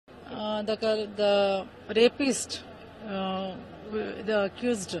the rapist, the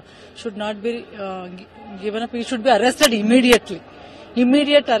accused, should not be given up. He should be arrested immediately.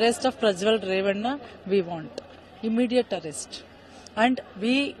 Immediate arrest of Prajwal Revanna we want. Immediate arrest. And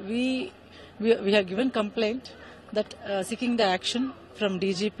we have given complaint that seeking the action from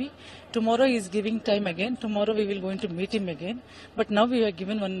DGP. Tomorrow he is giving time again. Tomorrow we will going to meet him again. But now we have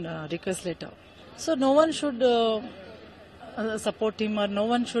given one request letter. So no one should support him, or no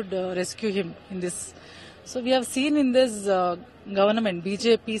one should rescue him in this. So we have seen in this government,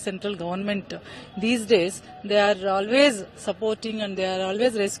 BJP central government, these days they are always supporting and they are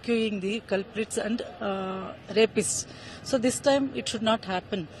always rescuing the culprits and rapists. So this time it should not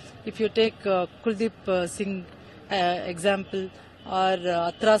happen. If you take Kuldeep Singh example, or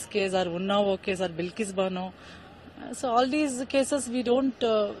Atra's case, or Unnao case, or Bilkis Bano, so all these cases we don't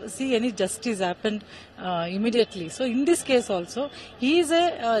see any justice happen immediately. So in this case also, he is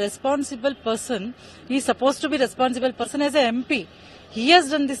a responsible person. He is supposed to be responsible person as a MP. He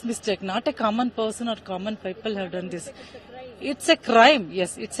has done this mistake, not a common person or common people have done this. It's a crime.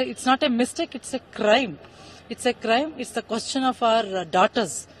 Yes, it's not a mistake. It's a crime. It's a crime. It's the question of our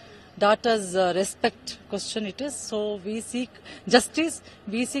daughters' respect question it is. So we seek justice,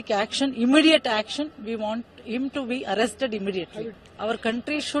 we seek action, immediate action. We want him to be arrested immediately. Our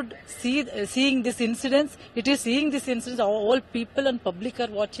country should seeing this incident. It is seeing this incident. All people and public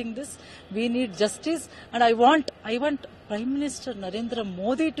are watching this. We need justice, and I want Prime Minister Narendra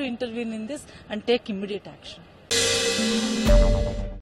Modi to intervene in this and take immediate action.